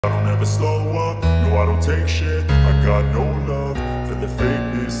I don't ever slow up, no I don't take shit. I got no love for the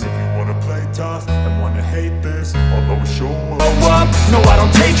fakeness. If you wanna play tough and wanna hate this, I'll always show up. No I don't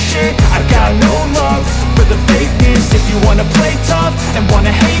take shit, I got no love for the fakeness. If you wanna play tough and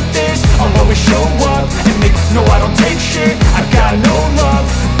wanna hate this, I'll always show up and make. No I don't take shit, I got no love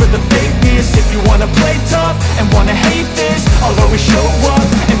for the fakeness. If you wanna play tough and wanna hate this, I'll always show up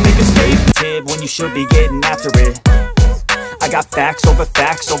and make a statement when you should be getting after it. I got facts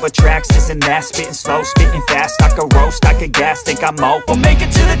over tracks, this and that. Spitting slow, spitting fast, I could roast, I could gas, think I'm mo. We'll make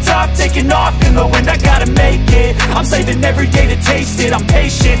it to the top, taking off in the wind, I gotta make it. I'm saving every day to taste it, I'm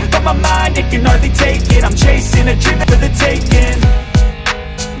patient, but my mind, it can hardly take it. I'm chasing a dream for the taking.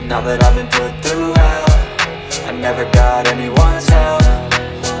 Now that I've been put through hell, I never got anyone's help,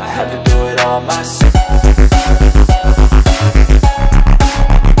 I had to do it all myself.